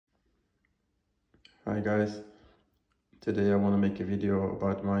Hi guys, today I want to make a video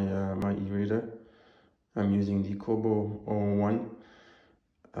about my e-reader. I'm using the Kobo 01.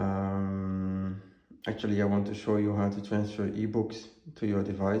 Actually, I want to show you how to transfer ebooks to your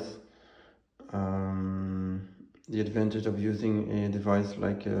device. The advantage of using a device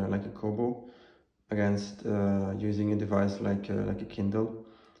like a Kobo against using a device like a Kindle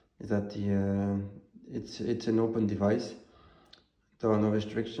is that it's an open device. There are no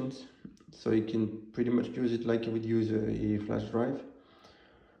restrictions, so you can pretty much use it like you would use a flash drive.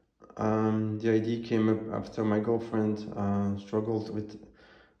 The idea came up after my girlfriend struggled with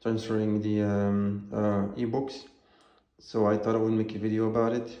transferring the ebooks, so I thought I would make a video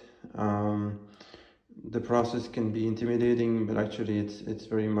about it. The process can be intimidating, but actually it's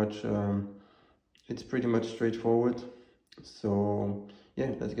very much it's pretty much straightforward. So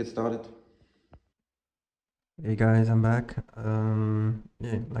yeah, let's get started. Hey guys, I'm back.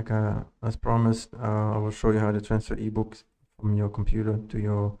 Yeah, like as promised, I will show you how to transfer ebooks from your computer to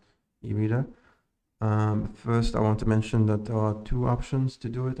your e-reader. First, I want to mention that there are two options to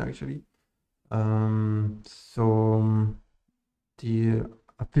do it actually. The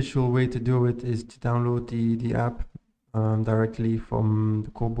official way to do it is to download the app directly from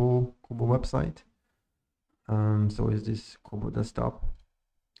the Kobo website. So is this Kobo desktop.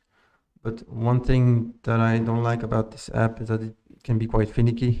 But one thing that I don't like about this app is that it can be quite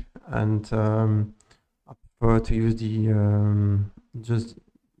finicky, and I prefer to use the just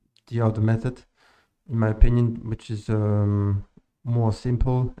the other method, in my opinion, which is more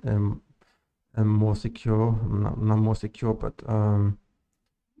simple and more secure. Not more secure, but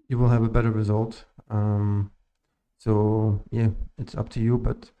you will have a better result. So yeah, it's up to you,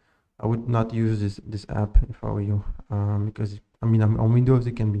 but I would not use this app if I were you, because I mean on Windows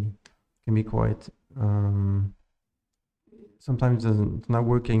it can be quite sometimes it's not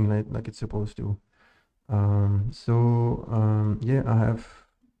working like it's supposed to. Yeah, I have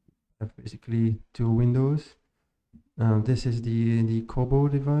basically two windows. This is the Kobo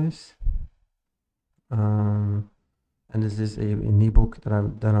device, and this is an ebook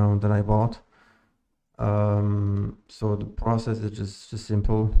that I bought. So the process is just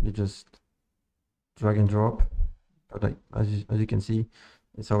simple. You just drag and drop, but like as you can see,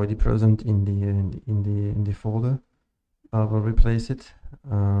 it's already present in the folder. I will replace it.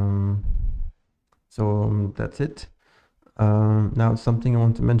 That's it. Now something I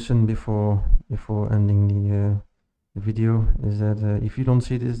want to mention before ending the video is that if you don't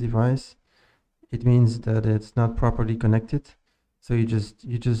see this device, it means that it's not properly connected. So you just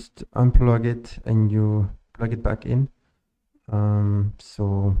unplug it and you plug it back in.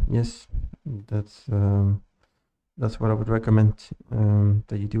 So yes, that's what I would recommend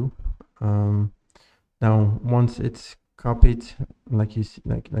that you do. Now once it's copied, like you see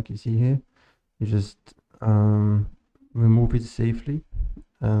here, you just remove it safely,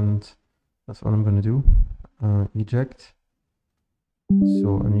 and that's what I'm going to do. Eject.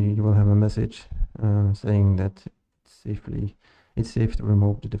 So and you will have a message saying that it's safe to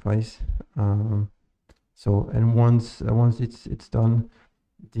remove the device. So and once it's done,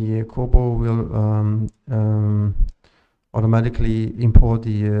 the Kobo will automatically import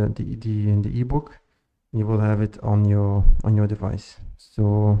the ebook. You will have it on your device.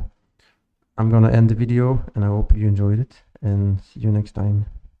 So I'm gonna end the video, and I hope you enjoyed it, and see you next time.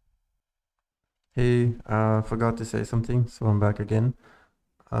 Hey, I forgot to say something, so I'm back again.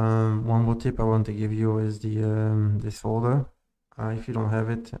 One more tip I want to give you is the this folder. If you don't have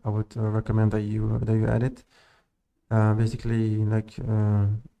it, I would recommend that you add it. Basically, like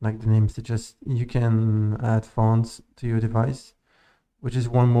the name suggests, you can add fonts to your device, which is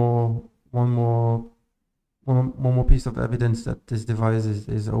one more piece of evidence that this device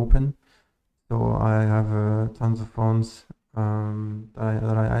is open. So I have tons of fonts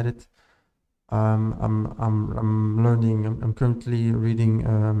that I added. I'm learning. I'm currently reading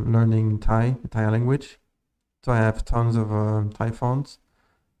learning Thai language. So I have tons of Thai fonts.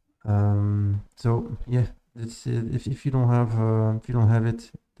 So yeah, it's if you don't have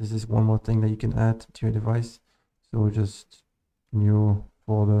it, this is one more thing that you can add to your device. So just new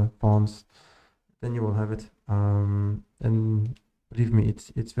folder fonts, then you will have it. And believe me,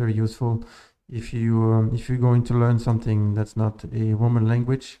 it's very useful if you're going to learn something that's not a Roman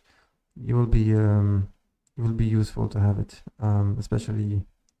language. It will be useful to have it, especially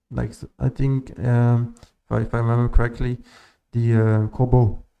like I think if I remember correctly, the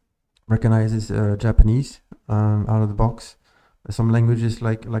Kobo recognizes Japanese out of the box. Some languages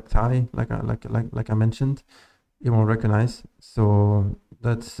like Thai, like I mentioned, it won't recognize. So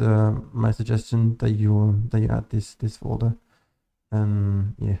that's my suggestion, that you add this folder,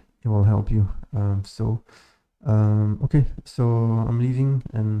 and yeah, it will help you. you. Okay, so I'm leaving,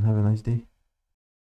 and have a nice day.